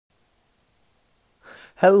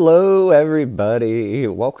Hello, everybody.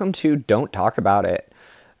 Welcome to Don't Talk About It.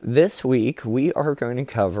 This week, we are going to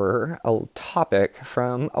cover a topic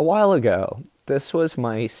from a while ago. This was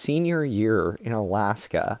my senior year in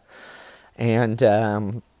Alaska,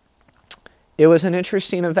 and it was an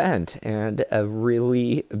interesting event and a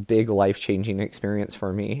really big life-changing experience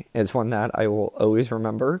for me. It's one that I will always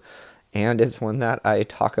remember, and it's one that I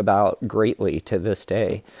talk about greatly to this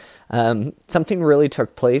day. Something really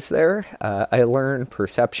took place there. I learned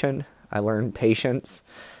perception, I learned patience,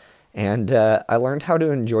 and I learned how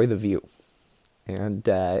to enjoy the view. And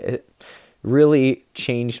it really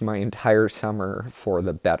changed my entire summer for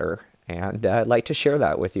the better. And I'd like to share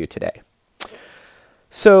that with you today.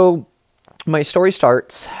 So, my story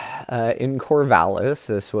starts in Corvallis.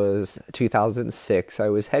 This was 2006. I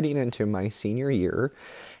was heading into my senior year,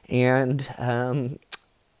 and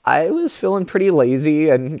I was feeling pretty lazy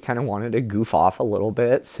and kind of wanted to goof off a little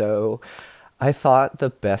bit. So I thought the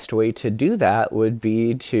best way to do that would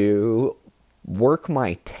be to work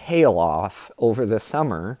my tail off over the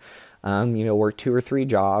summer. Work 2 or 3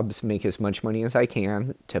 jobs, make as much money as I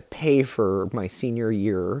can to pay for my senior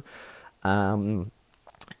year,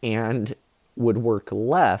 and would work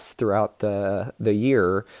less throughout the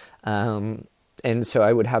year. And so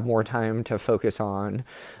I would have more time to focus on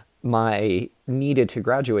my needed to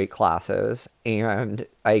graduate classes, and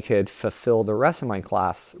I could fulfill the rest of my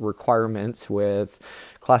class requirements with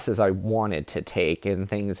classes I wanted to take and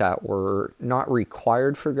things that were not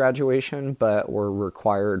required for graduation, but were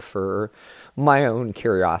required for my own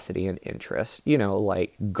curiosity and interest,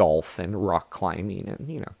 like golf and rock climbing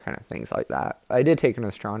and, kind of things like that. I did take an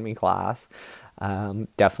astronomy class.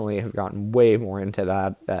 Definitely have gotten way more into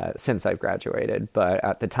that since I've graduated, but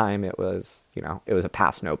at the time it was a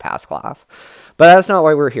pass, no pass class. But that's not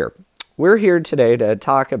why we're here. We're here today to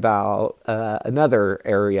talk about another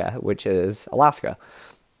area, which is Alaska.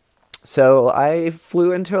 So I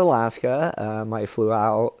flew into Alaska. I flew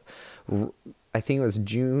out, I think it was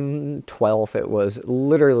June 12th. It was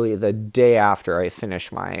literally the day after I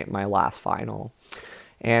finished my last final.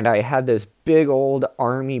 And I had this big old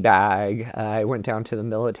army bag. I went down to the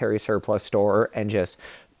military surplus store and just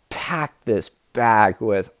packed this bag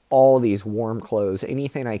with all these warm clothes,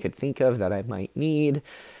 anything I could think of that I might need.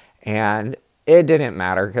 And it didn't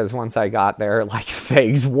matter because once I got there,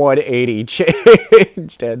 things 180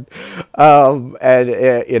 changed. And I'm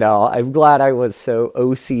glad I was so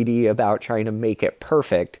OCD about trying to make it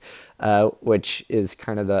perfect, which is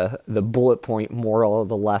kind of the bullet point moral of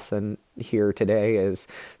the lesson here today is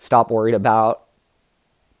stop worried about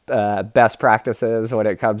best practices when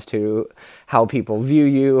it comes to how people view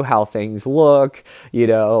you, how things look,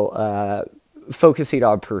 focusing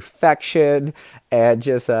on perfection and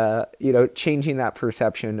just, changing that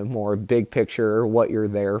perception to more big picture, what you're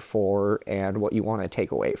there for and what you want to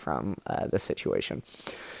take away from the situation.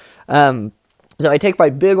 So I take my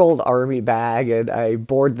big old army bag and I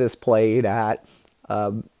board this plane at,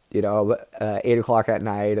 8 o'clock at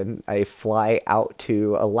night, and I fly out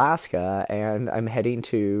to Alaska, and I'm heading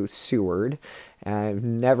to Seward. And I've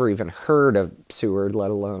never even heard of Seward,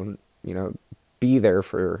 let alone, be there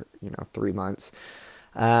for, 3 months.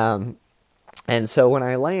 And so when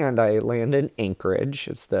I land in Anchorage.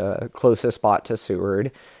 It's the closest spot to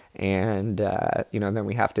Seward. And, then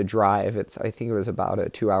we have to drive. I think it was about a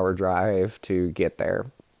 2-hour drive to get there,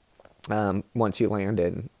 once you land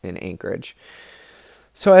in Anchorage.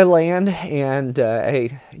 So I land and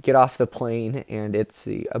I get off the plane, and it's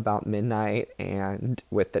about midnight and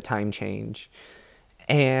with the time change.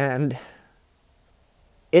 And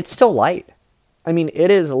it's still light. I mean,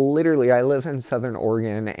 it is literally, I live in Southern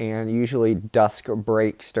Oregon, and usually dusk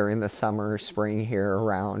breaks during the summer, spring here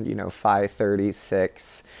around, 5:30,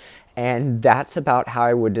 6. And that's about how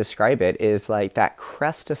I would describe it, is like that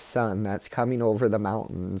crest of sun that's coming over the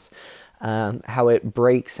mountains. How it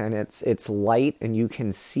breaks and it's light and you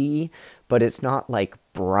can see, but it's not like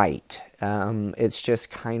bright. It's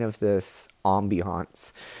just kind of this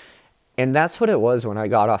ambiance. And that's what it was when I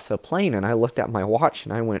got off the plane and I looked at my watch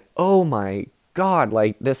and I went, oh my God,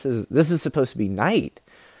 this is supposed to be night.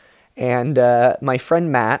 And my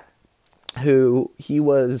friend Matt, who he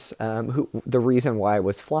was, the reason why I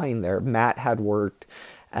was flying there, Matt had worked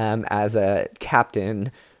as a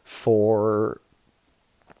captain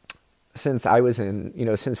since I was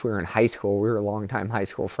since we were in high school. We were longtime high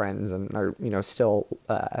school friends and are, still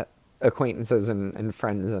acquaintances and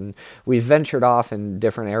friends. And we've ventured off in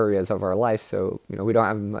different areas of our life. So, we don't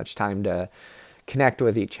have much time to connect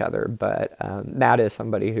with each other. But Matt is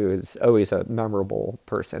somebody who is always a memorable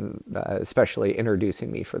person, especially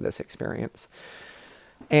introducing me for this experience.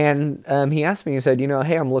 And he asked me, he said,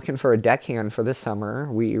 hey, I'm looking for a deckhand for this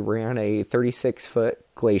summer. We ran a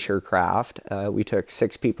 36-foot glacier craft. We took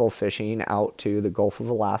 6 people fishing out to the Gulf of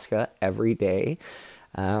Alaska every day.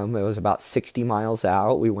 It was about 60 miles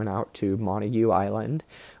out. We went out to Montague Island.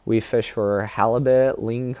 We fished for halibut,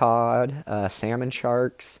 lingcod, salmon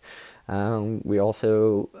sharks. We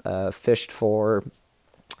also fished for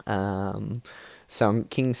some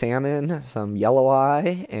king salmon, some yellow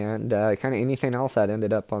eye, and kind of anything else that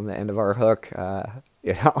ended up on the end of our hook,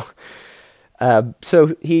 you know.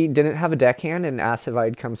 So he didn't have a deckhand and asked if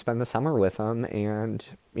I'd come spend the summer with him. And,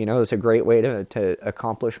 it was a great way to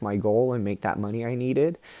accomplish my goal and make that money I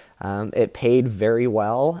needed. It paid very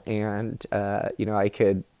well. And, I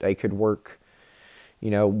could work,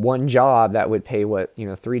 one job that would pay what,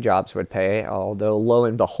 3 jobs would pay. Although lo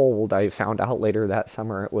and behold, I found out later that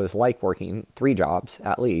summer it was like working 3 jobs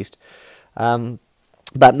at least.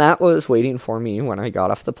 But Matt was waiting for me when I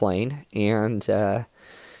got off the plane, and,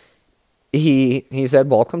 he said,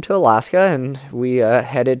 "Welcome to Alaska," and we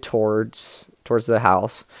headed towards the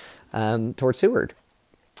house, towards Seward.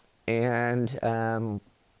 And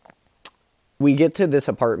we get to this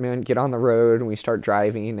apartment, get on the road, and we start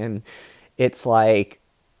driving, and it's like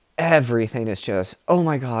everything is just, oh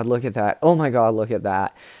my God, look at that. Oh my God, look at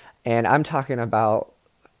that. And I'm talking about,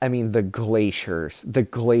 the glaciers. The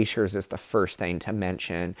glaciers is the first thing to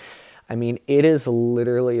mention. It is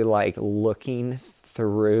literally like looking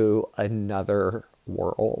through another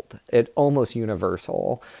world. It's almost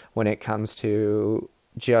universal when it comes to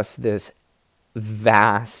just this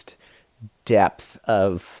vast depth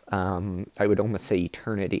of, I would almost say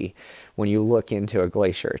eternity. When you look into a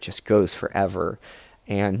glacier, it just goes forever.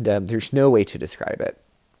 And there's no way to describe it.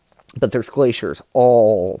 But there's glaciers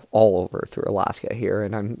all over through Alaska here.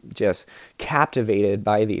 And I'm just captivated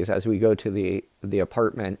by these as we go to the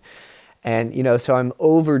apartment. And, so I'm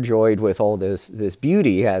overjoyed with all this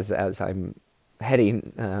beauty as I'm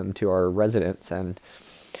heading to our residence. And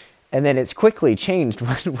then it's quickly changed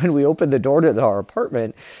when we open the door to our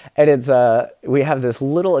apartment. And it's, we have this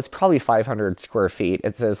little, it's probably 500 square feet.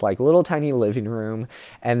 It says like little tiny living room.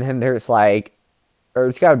 And then there's like, or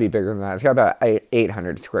it's got to be bigger than that. It's got about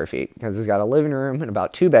 800 square feet because it's got a living room and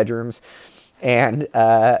about 2 bedrooms. And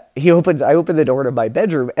I open the door to my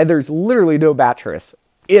bedroom, and there's literally no mattress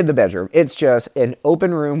in the bedroom. It's just an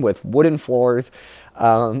open room with wooden floors.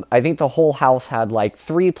 I think the whole house had like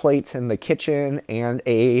 3 plates in the kitchen and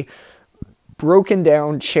a broken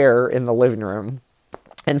down chair in the living room.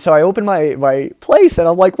 And so I open my place, and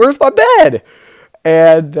I'm like, "Where's my bed?"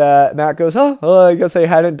 And Matt goes, "Oh, well, I guess they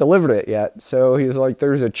hadn't delivered it yet." So he was like,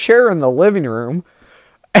 "There's a chair in the living room."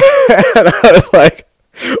 And I was like,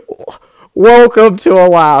 "Welcome to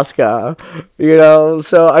Alaska."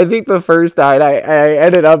 So I think the first night I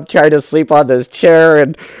ended up trying to sleep on this chair,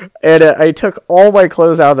 and I took all my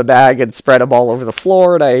clothes out of the bag and spread them all over the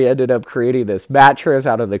floor, and I ended up creating this mattress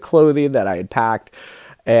out of the clothing that I had packed.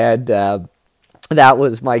 And that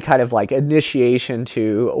was my kind of like initiation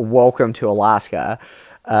to welcome to Alaska.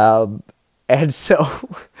 And so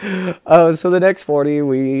the next morning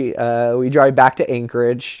we drive back to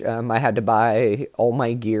Anchorage. I had to buy all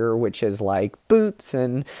my gear, which is like boots,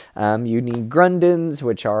 and you need Grundens,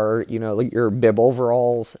 which are, your bib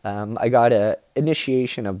overalls. I got a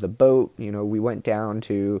initiation of the boat. We went down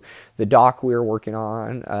to the dock we were working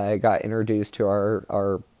on. I got introduced to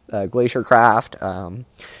our glacier craft,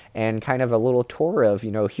 and kind of a little tour of,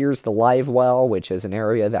 here's the live well, which is an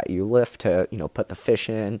area that you lift to, put the fish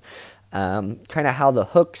in. Kind of how the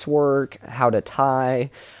hooks work, how to tie.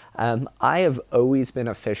 I have always been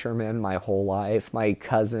a fisherman my whole life. My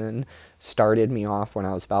cousin started me off when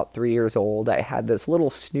I was about 3 years old. I had this little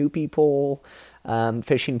Snoopy pole,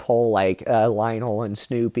 fishing pole like Lionel and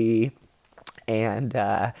Snoopy. And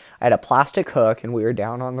I had a plastic hook, and we were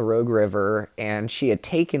down on the Rogue River, and she had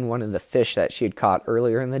taken one of the fish that she had caught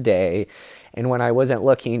earlier in the day. And when I wasn't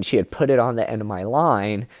looking, she had put it on the end of my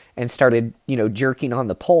line and started, jerking on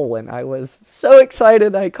the pole. And I was so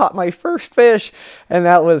excited. I caught my first fish. And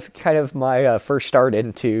that was kind of my first start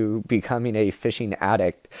into becoming a fishing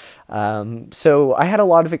addict. So I had a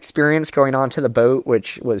lot of experience going onto the boat,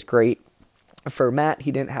 which was great. For Matt,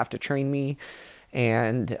 he didn't have to train me.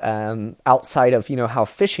 And outside of, how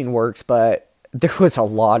fishing works, but there was a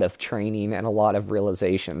lot of training and a lot of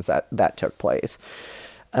realizations that took place.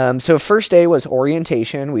 So first day was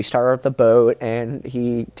orientation. We start at the boat, and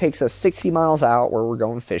he takes us 60 miles out where we're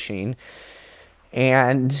going fishing.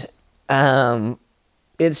 And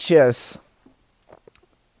it's just,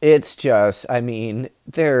 there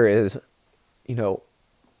is,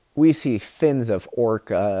 we see fins of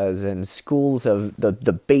orcas and schools of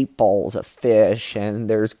the bait balls of fish, and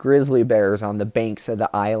there's grizzly bears on the banks of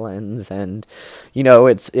the islands. And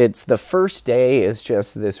it's the first day is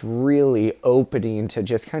just this really opening to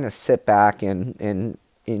just kind of sit back and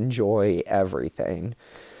enjoy everything.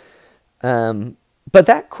 But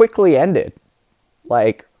that quickly ended,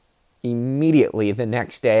 like immediately the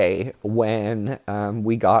next day when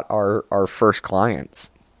we got our first clients.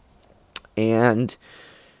 And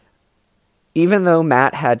even though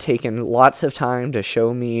Matt had taken lots of time to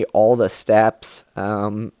show me all the steps,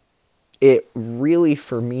 it really,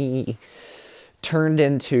 for me, turned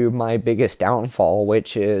into my biggest downfall,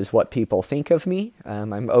 which is what people think of me.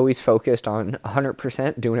 I'm always focused on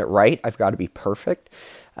 100% doing it right. I've got to be perfect.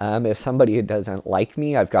 If somebody doesn't like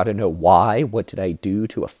me, I've got to know why. What did I do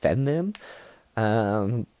to offend them?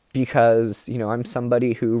 Because, I'm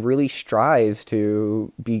somebody who really strives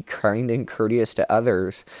to be kind and courteous to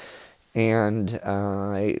others. And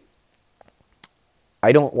I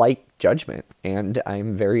don't like judgment, and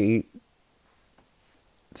I'm very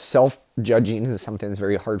self-judging is something that's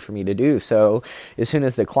very hard for me to do. So as soon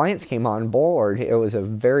as the clients came on board, it was a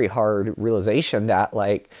very hard realization that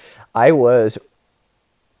I was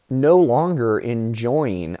no longer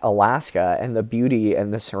enjoying Alaska and the beauty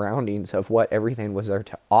and the surroundings of what everything was there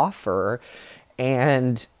to offer.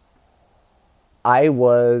 And I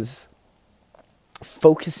was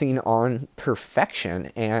focusing on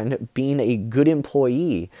perfection and being a good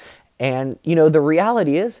employee. And, the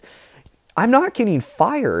reality is, I'm not getting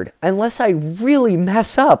fired unless I really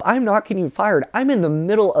mess up. I'm not getting fired. I'm in the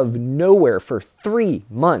middle of nowhere for 3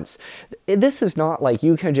 months. This is not like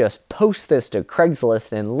you can just post this to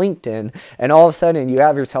Craigslist and LinkedIn and all of a sudden you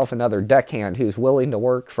have yourself another deckhand who's willing to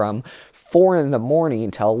work from 4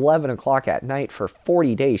 a.m. till 11 o'clock at night for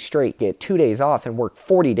 40 days straight, get 2 days off and work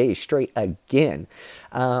 40 days straight again.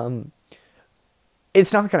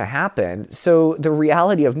 It's not going to happen. So the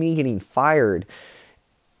reality of me getting fired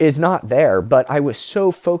is not there, but I was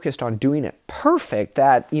so focused on doing it perfect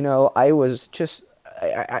that, I was just,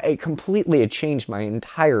 I completely had changed my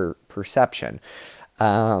entire perception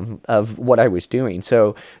of what I was doing.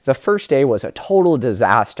 So the first day was a total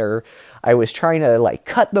disaster. I was trying to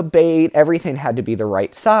cut the bait. Everything had to be the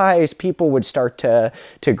right size. People would start to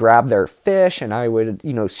grab their fish and I would,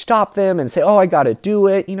 stop them and say, oh, I got to do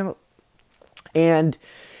it, and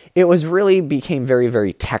it was really became very,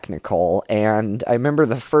 very technical. And I remember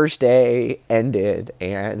the first day ended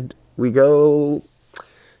and we go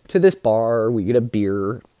to this bar, we get a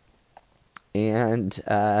beer, and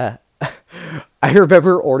I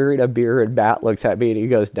remember ordering a beer and Matt looks at me and he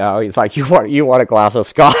goes, no, he's like, you want a glass of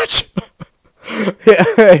scotch?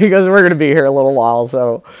 He goes, we're going to be here a little while,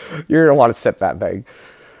 so you're going to want to sip that thing.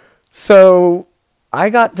 So I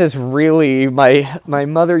got this really, my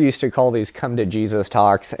mother used to call these come to Jesus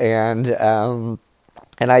talks, and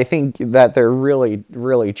I think that they're really,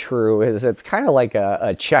 really true. Is it's kind of like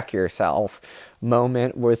a check yourself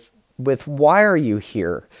moment with why are you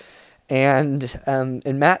here? And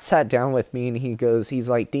Matt sat down with me and he's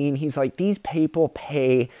like, Dean, these people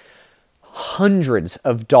pay hundreds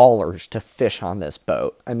of dollars to fish on this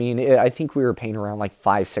boat. I mean, I think we were paying around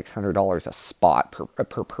 $500-600 a spot per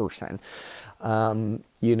person. I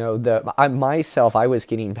was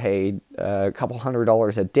getting paid a couple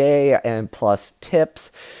 $100 a day and plus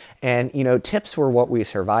tips. And, tips were what we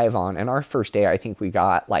survive on. And our first day, I think we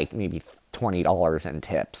got maybe $20 in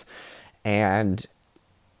tips. And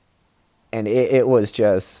it was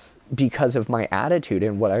just because of my attitude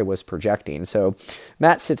and what I was projecting. So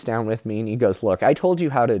Matt sits down with me and he goes, look, I told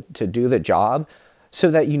you how to do the job so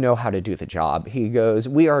that you know how to do the job. He goes,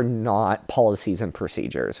 we are not policies and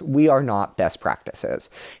procedures. We are not best practices.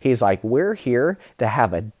 He's like, we're here to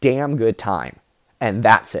have a damn good time. And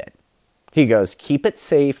that's it. He goes, keep it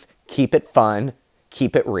safe, keep it fun,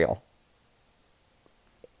 keep it real.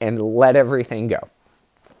 And let everything go.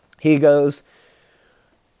 He goes,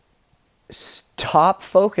 stop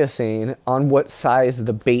focusing on what size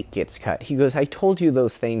the bait gets cut. He goes, I told you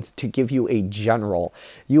those things to give you a general.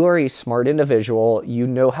 You are a smart individual. You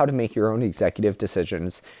know how to make your own executive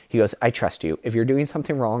decisions. He goes, I trust you. If you're doing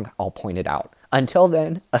something wrong, I'll point it out. Until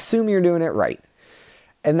then, assume you're doing it right.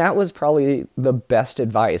 And that was probably the best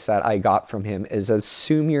advice that I got from him, is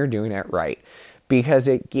assume you're doing it right. Because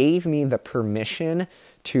it gave me the permission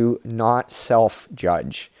to not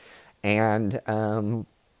self-judge. And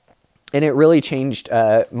it really changed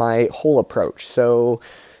my whole approach. So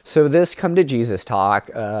this Come to Jesus talk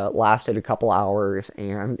lasted a couple hours,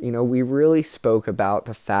 and we really spoke about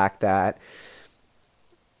the fact that, you know, we really spoke about the fact that, you know, I think we were paying around $500-600 a spot per person.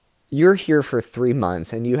 And, you know, the reality is, I was so focused on doing it perfect that, you know, I was just, I completely had changed my entire perception of what everything was there to offer. And it really changed my whole approach. So this Come to Jesus talk lasted a couple hours, and, you know, we really spoke about the fact that you're here for 3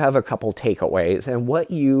 months and you have a couple takeaways, and what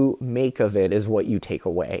you make of it is what you take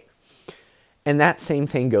away. And that same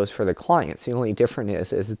thing goes for the clients. The only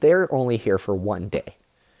difference is they're only here for one day.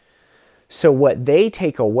 So what they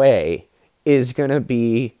take away is going to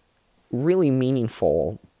be really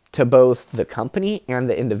meaningful to both the company and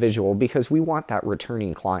the individual, because we want that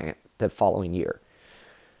returning client the following year.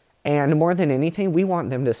 And more than anything, we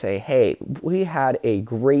want them to say, hey, we had a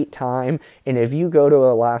great time. And if you go to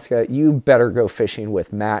Alaska, you better go fishing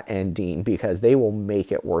with Matt and Dean, because they will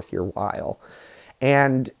make it worth your while.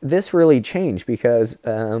 And this really changed because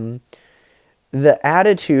the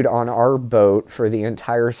attitude on our boat for the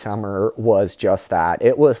entire summer was just that.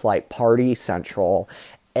 It was like party central.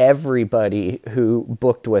 Everybody who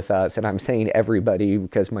booked with us, and I'm saying everybody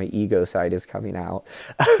because my ego side is coming out,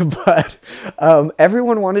 but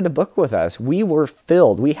everyone wanted to book with us. We were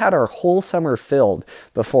filled. We had our whole summer filled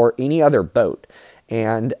before any other boat.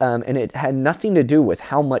 And it had nothing to do with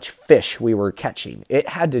how much fish we were catching. It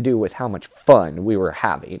had to do with how much fun we were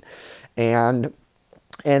having. And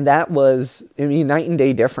that was, night and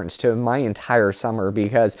day difference to my entire summer,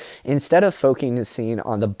 because instead of focusing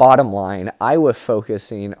on the bottom line, I was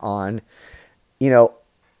focusing on,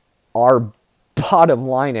 our bottom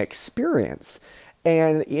line experience.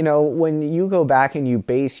 And, when you go back and you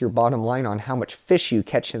base your bottom line on how much fish you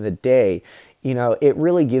catch in the day, it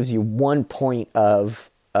really gives you 1 point of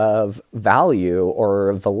value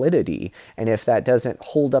or validity. And if that doesn't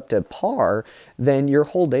hold up to par, then your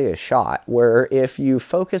whole day is shot. Where if you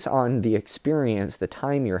focus on the experience, the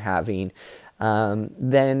time you're having,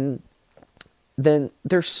 then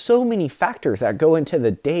there's so many factors that go into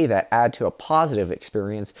the day that add to a positive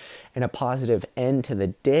experience and a positive end to the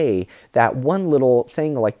day. That one little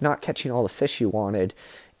thing, like not catching all the fish you wanted,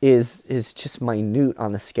 is just minute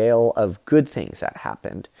on the scale of good things that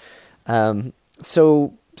happened.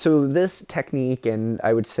 So this technique, and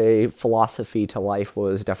I would say philosophy to life,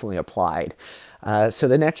 was definitely applied. So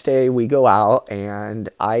the next day we go out and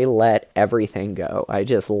I let everything go. I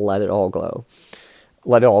just let it all go.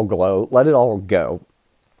 Let it all go.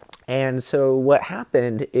 And so what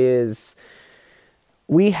happened is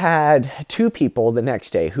we had 2 people the next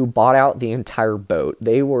day who bought out the entire boat.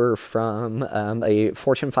 They were from a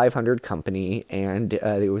Fortune 500 company, and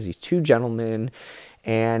there was these 2 gentlemen,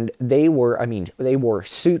 and they wore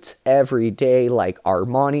suits every day, like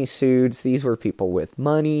Armani suits. These were people with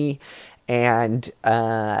money, and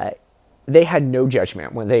they had no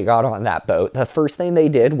judgment when they got on that boat. The first thing they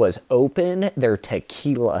did was open their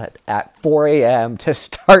tequila at 4 a.m. to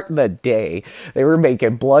start the day. They were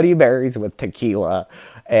making Bloody Marys with tequila.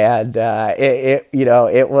 And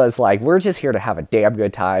it was like, we're just here to have a damn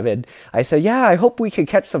good time. And I said, yeah, I hope we can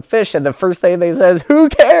catch some fish. And the first thing they says, who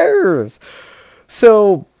cares?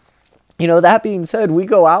 So, that being said, we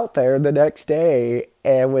go out there the next day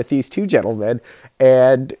and with these 2 gentlemen,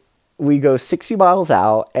 and we go 60 miles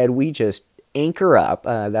out and we just anchor up.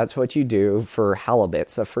 That's what you do for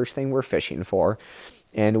halibuts, the first thing we're fishing for.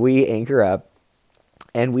 And we anchor up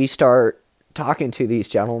and we start talking to these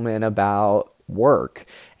gentlemen about work.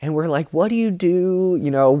 And we're like, what do you do?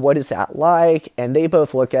 What is that like? And they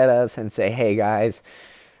both look at us and say, hey guys,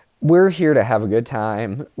 we're here to have a good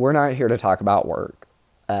time. We're not here to talk about work.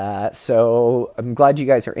 So I'm glad you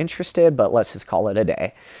guys are interested, but let's just call it a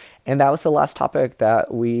day. And that was the last topic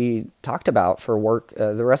that we talked about for work.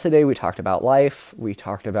 The rest of the day, we talked about life. We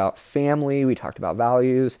talked about family. We talked about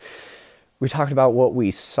values. We talked about what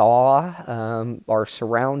we saw, our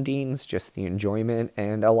surroundings, just the enjoyment.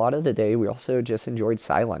 And a lot of the day, we also just enjoyed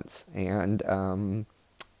silence and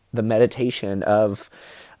the meditation of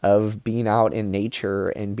being out in nature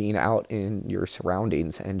and being out in your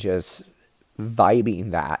surroundings and just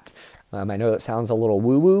vibing that. I know it sounds a little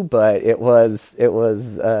woo-woo, but it was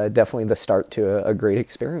definitely the start to a great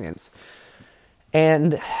experience.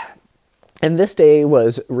 And this day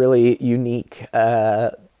was really unique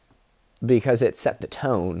because it set the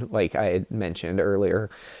tone, like I had mentioned earlier,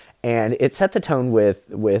 and it set the tone with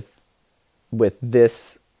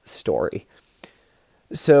this story.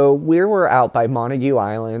 So we were out by Montague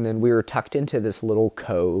Island, and we were tucked into this little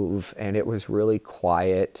cove, and it was really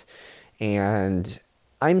quiet, and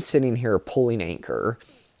I'm sitting here pulling anchor,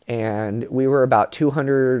 and we were about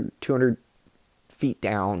 200 feet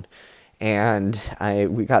down, and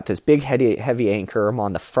we got this big heavy anchor. I'm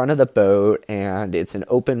on the front of the boat, and it's an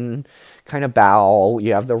open kind of bow.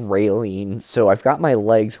 You have the railing, so I've got my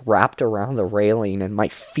legs wrapped around the railing and my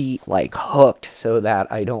feet like hooked so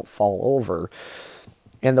that I don't fall over.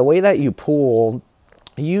 And the way that you pull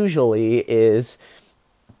usually is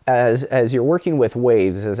as you're working with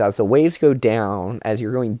waves, is as the waves go down, as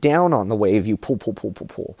you're going down on the wave, you pull, pull, pull, pull,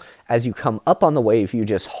 pull. As you come up on the wave, you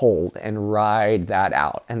just hold and ride that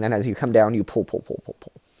out. And then as you come down, you pull, pull, pull, pull,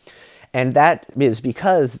 pull. And that is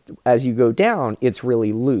because as you go down, it's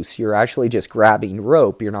really loose. You're actually just grabbing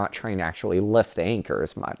rope. You're not trying to actually lift the anchor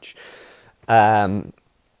as much.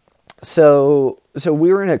 So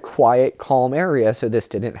we were in a quiet, calm area, so this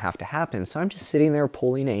didn't have to happen. So I'm just sitting there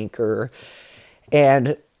pulling anchor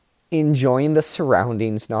and enjoying the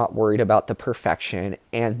surroundings, not worried about the perfection.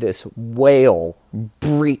 And this whale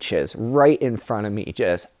breaches right in front of me,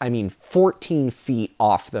 14 feet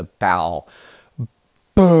off the bow.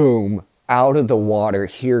 Boom! Out of the water,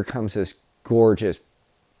 here comes this gorgeous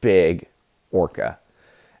big orca.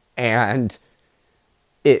 And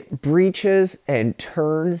it breaches and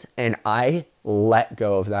turns, and I let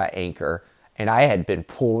go of that anchor. And I had been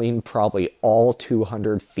pulling probably all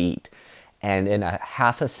 200 feet. And in a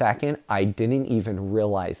half a second, I didn't even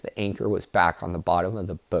realize the anchor was back on the bottom of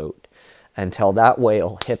the boat until that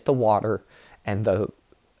whale hit the water and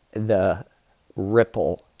the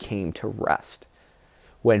ripple came to rest.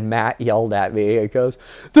 When Matt yelled at me, it goes,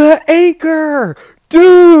 "The anchor!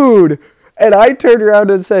 Dude!" And I turned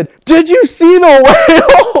around and said, "Did you see the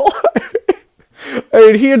whale?" I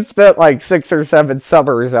mean, he had spent like 6 or 7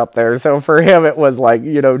 summers up there, so for him it was like,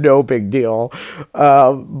 no big deal.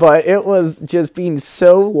 But it was just being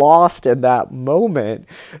so lost in that moment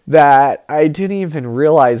that I didn't even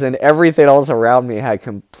realize, and everything else around me had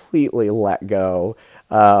completely let go.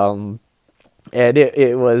 And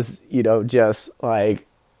it was, just like,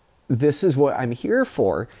 this is what I'm here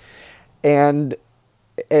for. And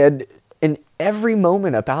every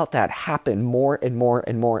moment about that happened more and more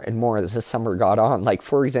and more and more as the summer got on. Like,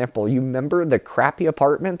 for example, you remember the crappy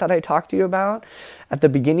apartment that I talked to you about at the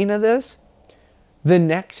beginning of this? The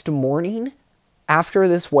next morning, after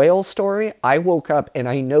this whale story, I woke up and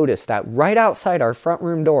I noticed that right outside our front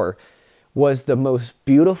room door was the most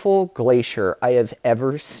beautiful glacier I have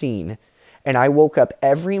ever seen. And I woke up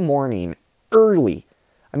every morning early.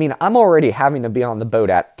 I mean, I'm already having to be on the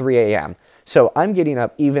boat at 3 a.m., so I'm getting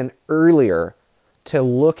up even earlier to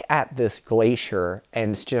look at this glacier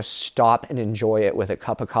and just stop and enjoy it with a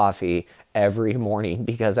cup of coffee every morning,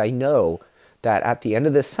 because I know that at the end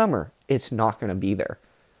of this summer, it's not going to be there.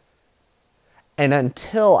 And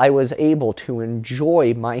until I was able to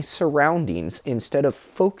enjoy my surroundings instead of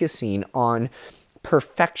focusing on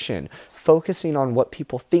perfection, focusing on what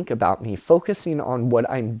people think about me, focusing on what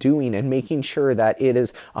I'm doing and making sure that it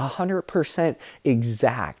is 100%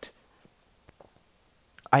 exact,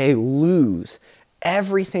 I lose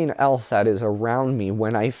everything else that is around me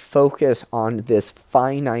when I focus on this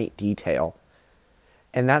finite detail.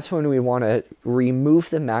 And that's when we want to remove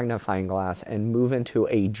the magnifying glass and move into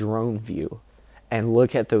a drone view and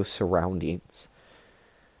look at those surroundings.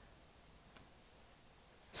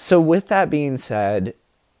 So with that being said,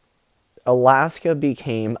 Alaska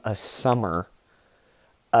became a summer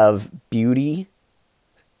of beauty,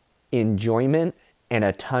 enjoyment, and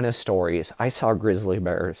a ton of stories. I saw grizzly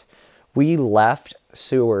bears. We left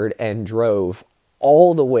Seward and drove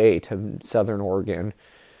all the way to Southern Oregon,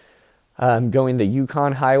 going the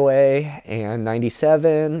Yukon Highway and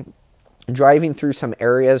 97, driving through some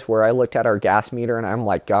areas where I looked at our gas meter and I'm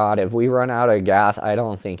like, God, if we run out of gas, I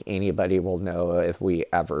don't think anybody will know if we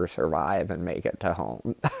ever survive and make it to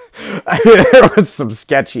home. I mean, there was some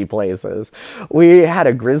sketchy places. We had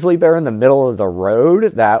a grizzly bear in the middle of the road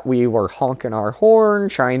that we were honking our horn,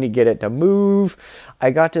 trying to get it to move.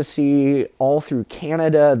 I got to see all through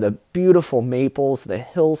Canada, the beautiful maples, the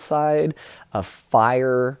hillside, a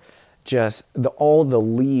fire. All the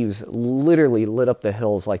leaves literally lit up the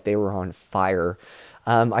hills like they were on fire.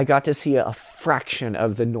 I got to see a fraction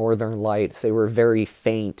of the northern lights. They were very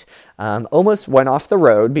faint. Almost went off the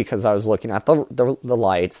road because I was looking at the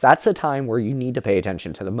lights. That's a time where you need to pay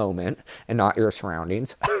attention to the moment and not your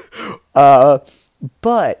surroundings.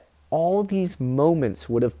 But all these moments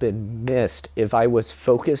would have been missed if I was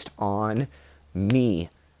focused on me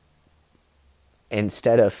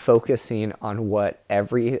instead of focusing on what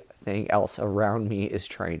everything else around me is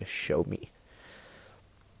trying to show me.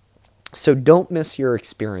 So don't miss your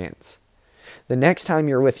experience. The next time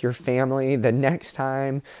you're with your family, the next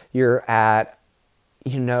time you're at,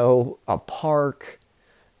 a park,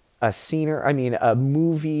 a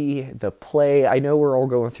movie, the play. I know we're all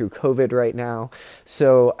going through COVID right now.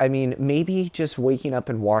 So, maybe just waking up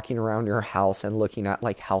and walking around your house and looking at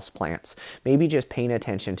houseplants. Maybe just paying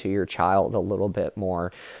attention to your child a little bit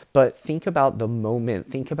more. But think about the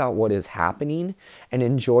moment. Think about what is happening and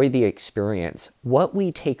enjoy the experience. What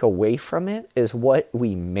we take away from it is what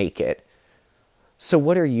we make it. So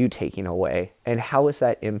what are you taking away, and how is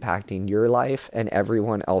that impacting your life and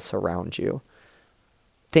everyone else around you?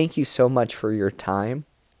 Thank you so much for your time,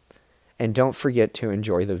 and don't forget to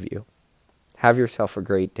enjoy the view. Have yourself a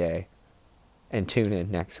great day, and tune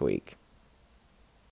in next week.